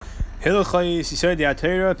Hilchos Yisod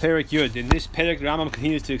Torah Perek Yud. In this Perek, the Rambam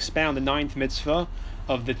continues to expound the 9th mitzvah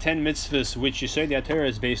of the 10 mitzvahs which Yisod Torah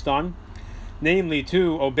is based on, namely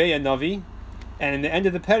to obey a Navi. And in the end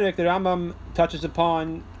of the Perek, the Rambam touches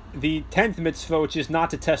upon the 10th mitzvah, which is not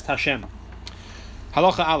to test Hashem.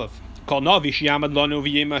 Halacha Aleph. Called Navi Shiyamad Lanu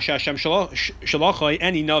V'Yema Shashem Shalachai.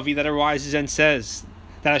 Any Navi that arises and says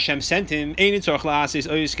that Hashem sent him, he does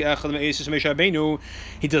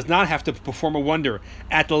not have to perform a wonder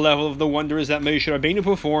at the level of the wonders that Moshe Rabbeinu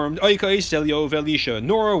performed,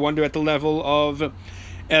 nor a wonder at the level of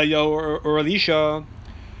Eliyahu or Elisha,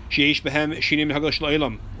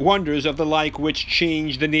 wonders of the like which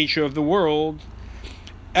change the nature of the world.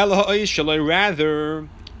 Rather,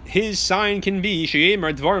 his sign can be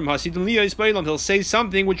he'll say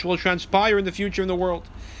something which will transpire in the future in the world.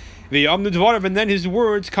 And then his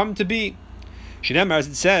words come to be. As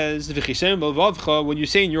it says, when you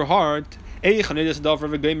say in your heart,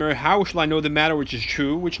 how shall I know the matter which is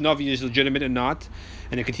true, which Navi is legitimate and not?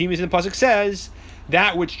 And it continues in the pasuk says,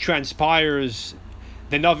 that which transpires,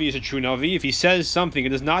 the Navi is a true Navi. If he says something it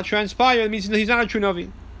does not transpire, it means he's not a true Navi.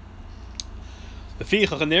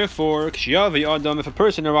 And therefore, if a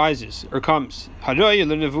person arises or comes,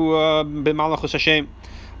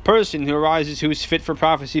 person who arises who is fit for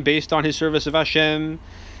prophecy based on his service of Hashem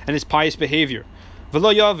and his pious behavior, he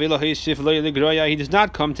does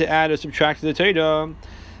not come to add or subtract to the Torah,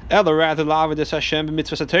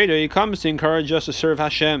 he comes to encourage us to serve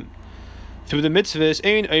Hashem through the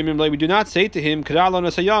mitzvahs. We do not say to him,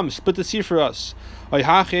 split the sea for us,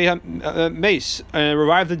 revive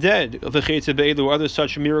the dead, or other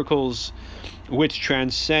such miracles which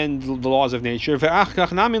transcend the laws of nature,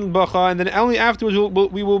 and then only afterwards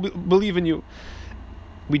we will believe in you.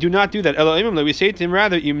 We do not do that. We say to him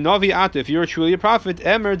rather, if you're truly a prophet,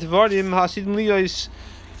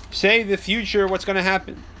 say the future, what's going to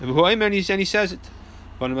happen. And he says it.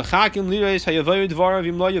 And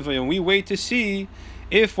we wait to see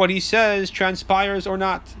if what he says transpires or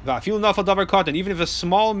not. Even if a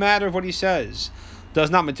small matter of what he says does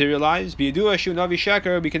not materialize, we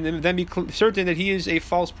can then be certain that he is a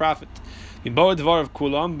false prophet. But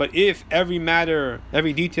if every matter,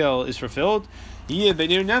 every detail is fulfilled,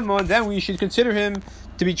 then we should consider him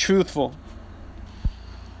to be truthful.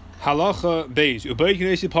 Halacha Beis.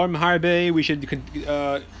 We should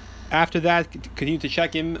after that continue to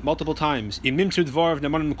check him multiple times.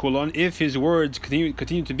 If his words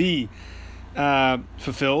continue to be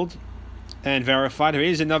fulfilled and verified,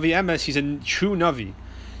 he's a Navi Emes, he's a true Navi.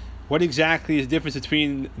 What exactly is the difference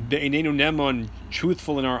between Be'inenu Nemon,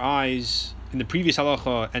 truthful in our eyes, in the previous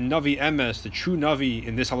halacha, and Navi Emes, the true Navi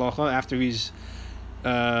in this halacha, after he's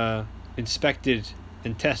inspected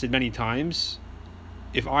and tested many times?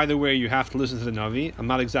 If either way you have to listen to the Navi, I'm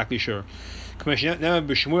not exactly sure. As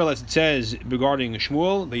it says regarding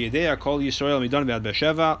Shmuel,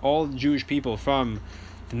 all the Jewish people from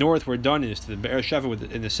the north were done is to the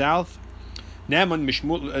Be'er-Sheva in the south. That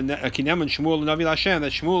Shmuel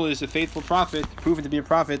is a faithful prophet, proven to be a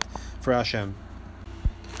prophet for Hashem.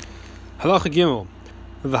 Halacha Gimel.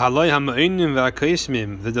 The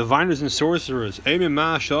diviners and sorcerers,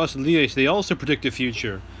 they also predict the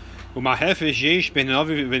future. So if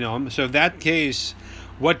that case,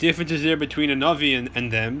 what difference is there between a Navi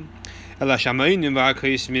and them? Because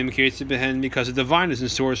the diviners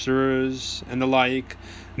and sorcerers and the like,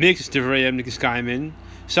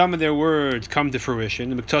 some of their words come to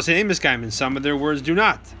fruition, some of their words do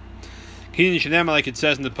not. Like it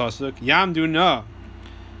says in the pasuk, Yamduna,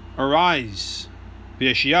 arise,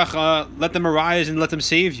 let them arise and let them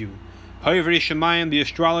save you. The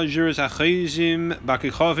astrologers, the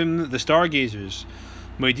stargazers,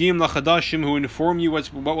 who inform you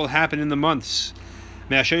what will happen in the months,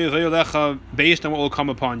 based on what will come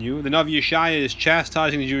upon you. The Navi Yeshaya is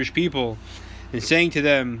chastising the Jewish people and saying to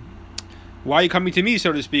them, why are you coming to me,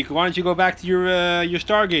 so to speak? Why don't you go back to your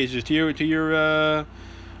stargazers, to your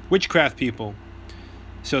witchcraft people?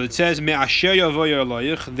 So it says,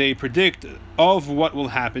 they predict of what will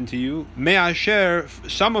happen to you.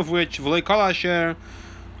 Some of which, Chazal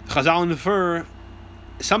infer,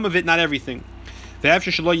 some of it, not everything.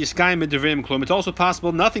 It's also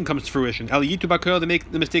possible nothing comes to fruition. They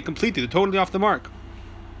make the mistake completely, they're totally off the mark.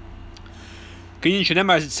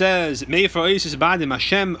 As it says,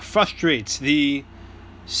 Hashem frustrates the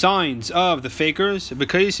signs of the fakers. He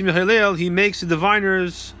makes the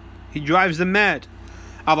diviners, he drives them mad.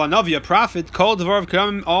 Navi, a prophet,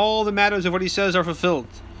 all the matters of what he says are fulfilled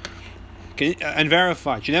and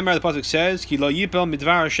verified. The pasuk says,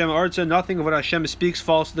 nothing of what Hashem speaks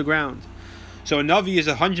falls to the ground. So a Navi is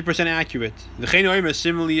 100% accurate.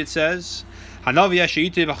 Similarly, it says, Hanavi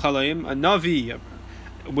Yashite B'Chalaim. A Navi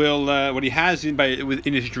will what he has in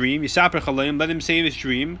his dream. Yisaper Chalaim. Let him say in his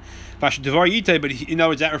dream. Vashadvar Yite. But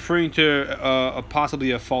is that referring to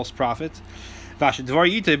possibly a false prophet? Vashadvar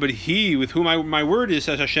Yite. But he with whom my word is,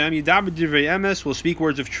 says Hashem, Yidaber Divrei Emes, will speak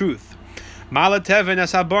words of truth. Malateven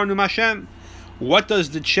Asabarnu Hashem. What does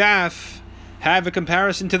the chaff have a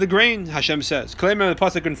comparison to the grain? Hashem says. Klemer, the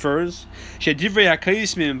pasuk confers. Shedivrei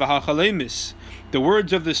hakaismim v'hachalemis. The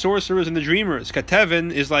words of the sorcerers and the dreamers.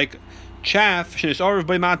 Kateven is like chaff. Shenisarav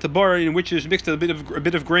b'mat tabar, in which is mixed a bit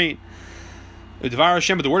of grain. Dvar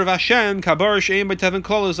Hashem, but the word of Hashem, kabar she'ein b'teven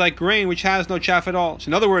klol, is like grain which has no chaff at all. So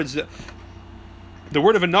in other words, the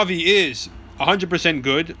word of a navi is 100%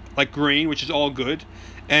 good, like grain, which is all good,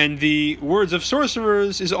 and the words of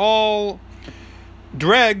sorcerers is all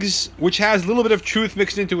dregs, which has a little bit of truth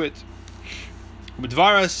mixed into it.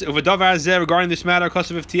 Regarding this matter, the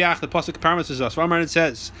pasuk promises us. It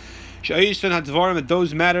says, that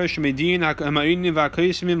those matters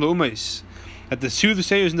that the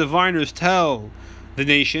soothsayers and diviners tell the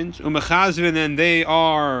nations, and they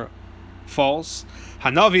are false.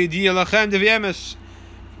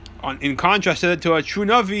 In contrast to a true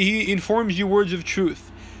navi, he informs you words of truth.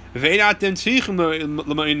 You don't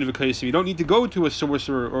need to go to a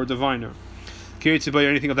sorcerer or a diviner, or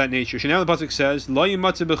anything of that nature. Chanel the pasuk says,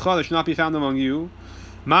 "There should not be found among you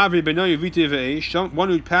one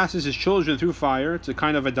who passes his children through fire." It's a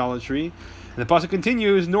kind of idolatry. And the pasuk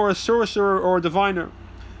continues, "Nor a sorcerer or a diviner."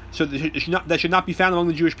 So that should not be found among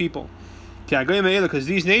the Jewish people. Because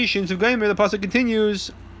these nations of Gomer, the pasuk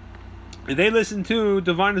continues, they listen to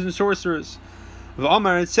diviners and sorcerers.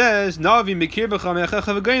 It says, however,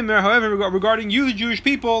 regarding you, the Jewish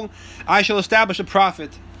people, I shall establish a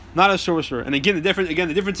prophet, not a sorcerer. And the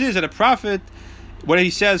difference is that a prophet, what he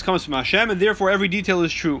says comes from Hashem, and therefore every detail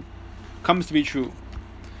is true, comes to be true.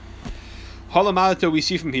 We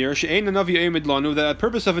see from here that the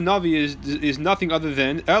purpose of a navi is nothing other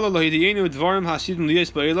than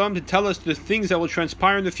to tell us the things that will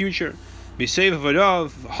transpire in the future, be saved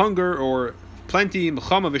of hunger or plenty,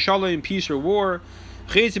 peace or war,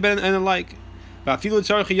 and the like. He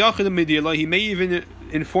may even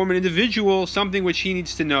inform an individual something which he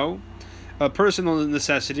needs to know, a personal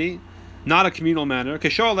necessity, not a communal matter.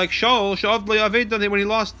 Like Shaul,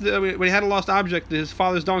 when he had a lost object, his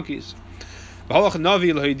father's donkeys. And he went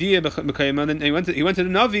to the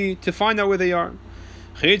Navi to find out where they are.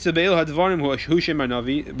 Regarding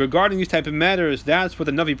these type of matters, that's what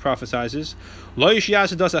the Navi prophesizes.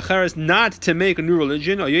 Not to make a new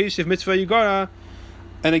religion,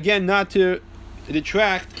 and again, not to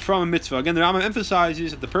detract from a mitzvah. Again, the Rambam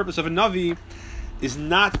emphasizes that the purpose of a Navi is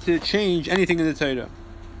not to change anything in the Torah.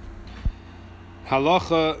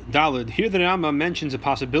 Halacha Daled. Here the Rambam mentions a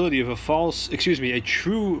possibility of a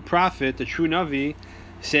true prophet, a true Navi,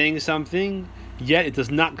 saying something, yet it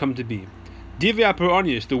does not come to be.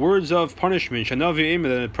 The words of punishment, that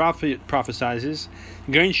the prophet prophesizes.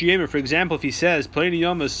 For example, if he says,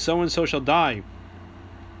 so and so shall die,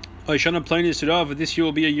 this year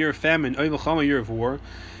will be a year of famine, a year of war,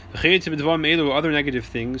 or other negative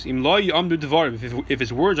things. If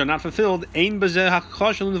his words are not fulfilled, this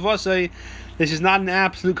is not an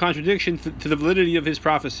absolute contradiction to the validity of his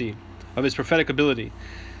prophecy, of his prophetic ability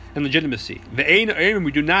and legitimacy.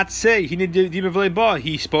 We do not say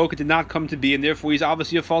he spoke, it did not come to be, and therefore he's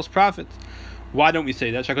obviously a false prophet. Why don't we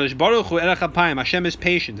say that? Hashem is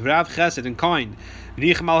patient, chesed, and kind, and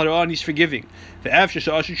he's forgiving.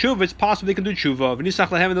 It's possible they can do tshuva,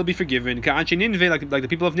 and they'll be forgiven, like the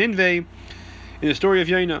people of Nineveh in the story of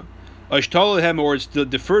Yonah. Or it's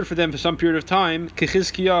deferred for them for some period of time,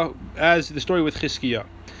 as the story with Chizkiah.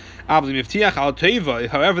 However,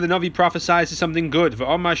 the Navi prophesies something good,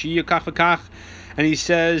 and he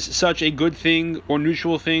says such a good thing or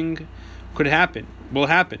neutral thing will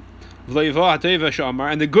happen. And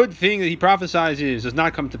the good thing that he prophesies does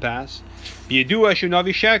not come to pass.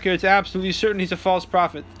 It's absolutely certain he's a false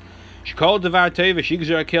prophet.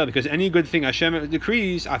 Because any good thing Hashem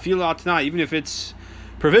decrees, even if it's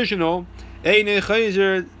provisional,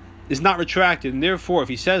 is not retracted, and therefore if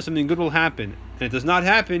he says something good will happen and it does not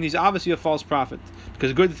happen, he's obviously a false prophet,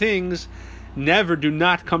 because good things do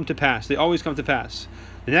not come to pass. They always come to pass.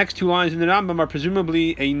 The next two lines in the Rambam are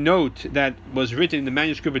presumably a note that was written in the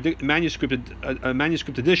manuscript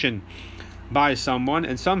edition by someone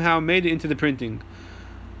and somehow made it into the printing.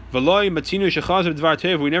 We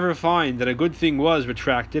never find that a good thing was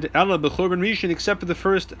retracted, except for the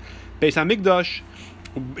first Beis Hamikdash.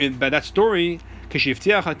 By that story,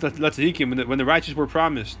 when the righteous were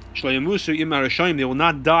promised, they will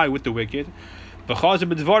not die with the wicked. But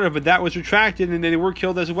that was retracted, and they were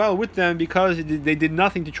killed as well with them because they did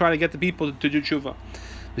nothing to try to get the people to do tshuva.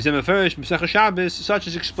 Such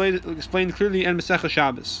is explained clearly in Masechah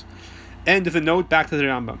Shabbos. End of the note. Back to the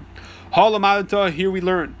Rambam. Here we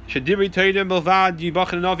learn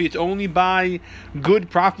it's only by good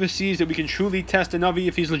prophecies that we can truly test a Navi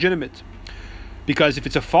if he's legitimate. Because if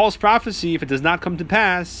it's a false prophecy, if it does not come to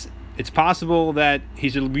pass, it's possible that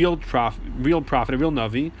he's a real prophet, a real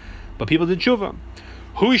Navi, but people did tshuva.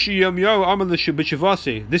 This is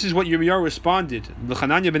what Yirmiyahu responded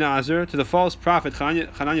to the false prophet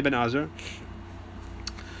Chananya ben Azar.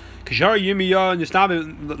 When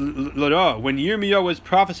Yirmiyahu was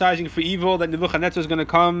prophesying for evil, that Nebuchadnezzar was going to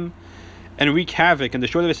come and wreak havoc and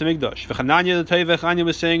destroy the Beis Hamikdash, Chananya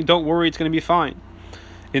was saying, "Don't worry, it's going to be fine."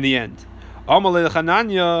 In the end,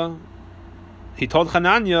 he told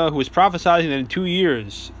Chananya, who was prophesying that in 2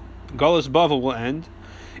 years, Galus Bavel will end.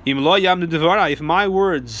 If my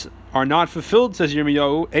words are not fulfilled, says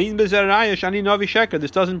Yirmiyahu,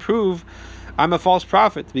 this doesn't prove I'm a false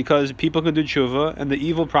prophet, because people can do tshuva and the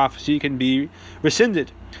evil prophecy can be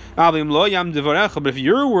rescinded. But if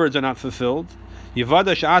your words are not fulfilled,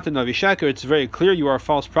 it's very clear you are a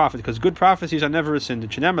false prophet, because good prophecies are never rescinded.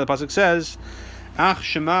 The pasuk says,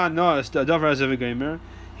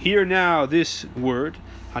 hear now this word,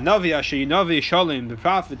 the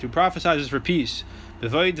prophet who prophesies for peace. When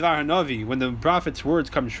the prophet's words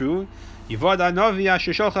come true, it's certain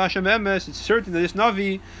that this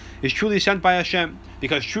Navi is truly sent by Hashem,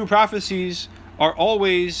 because true prophecies are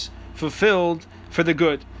always fulfilled for the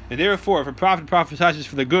good. And therefore, if a prophet prophesies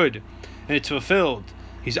for the good and it's fulfilled,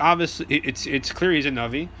 it's clear he's a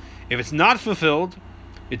Navi. If it's not fulfilled,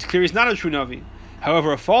 it's clear he's not a true Navi.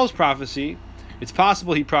 However, a false prophecy, it's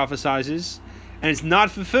possible he prophesies and it's not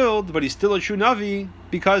fulfilled, but he's still a true Navi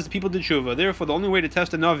because people did tshuva. Therefore, the only way to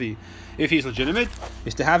test a Navi, if he's legitimate,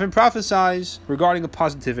 is to have him prophesize regarding a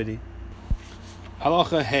positivity.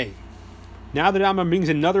 Halacha Hey. Now the Rambam brings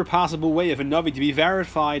another possible way of a Navi to be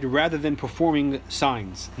verified rather than performing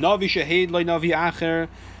signs. Navi Shahid Loi Navi Acher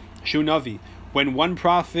Shu Navi. When one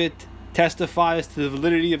prophet testifies to the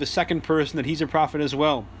validity of a second person that he's a prophet as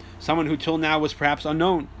well, someone who till now was perhaps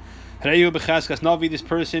unknown. Navi, this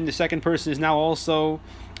person, the second person, is now also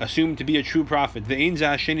assumed to be a true prophet.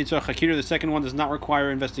 The second one does not require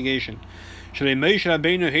investigation. We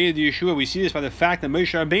see this by the fact that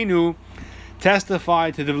Moshe Rabbeinu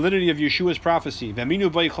testified to the validity of Yeshua's prophecy.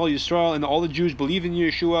 And all the Jews believe in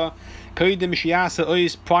Yeshua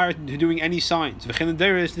prior to doing any signs.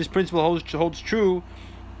 This principle holds true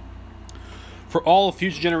for all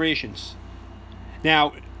future generations.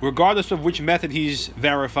 Now, regardless of which method he's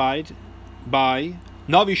verified by,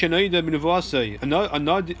 Navi Shanoida Minuvasai, a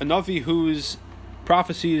Navi whose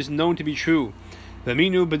prophecy is known to be true,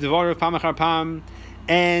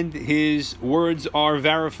 and his words are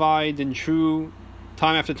verified and true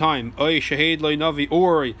time after time, or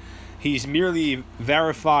he's merely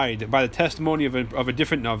verified by the testimony of a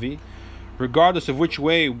different Navi. Regardless of which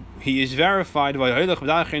way he is verified,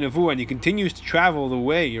 and he continues to travel the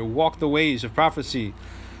way or walk the ways of prophecy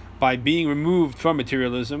by being removed from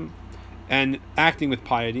materialism and acting with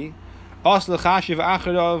piety, it's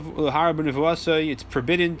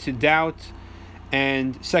forbidden to doubt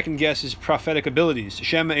and second guess his prophetic abilities.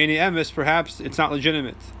 Perhaps it's not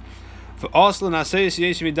legitimate.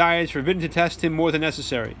 It's forbidden to test him more than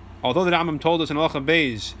necessary. Although the Rambam told us in Halacha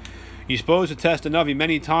Beis, you're supposed to test a Navi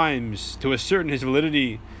many times to ascertain his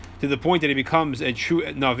validity to the point that he becomes a true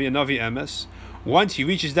Navi, a Navi Emes. Once he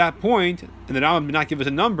reaches that point, and the Rambam did not give us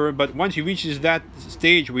a number, but once he reaches that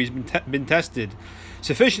stage where he's been tested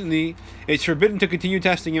sufficiently, it's forbidden to continue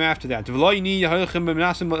testing him after that.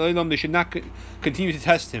 They should not continue to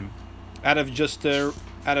test him out of just doubt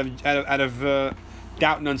and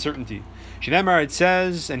uncertainty. Shneimar, it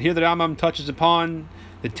says, and here the Rambam touches upon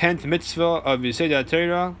the 10th mitzvah of Yesod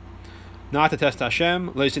HaTorah, not to test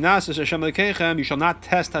Hashem. You shall not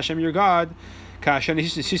test Hashem your God, as you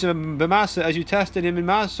tested him in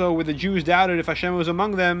Maso, where the Jews doubted if Hashem was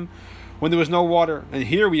among them when there was no water. And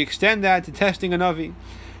here we extend that to testing a Navi.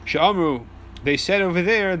 She'amru, they said over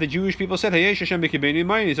there, the Jewish people said, is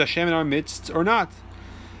Hashem in our midst or not?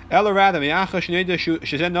 Ella rather,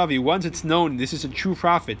 once it's known this is a true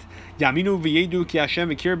prophet, they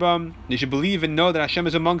should believe and know that Hashem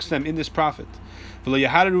is amongst them in this prophet.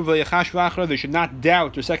 They should not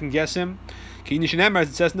doubt or second guess him. As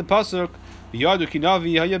it says in the pasuk,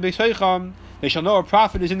 they shall know a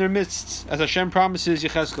prophet is in their midst, as Hashem promises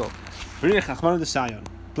Yechezkel.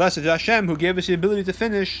 Blessed is Hashem who gave us the ability to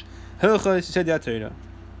finish Hilchos Yesod HaTorah.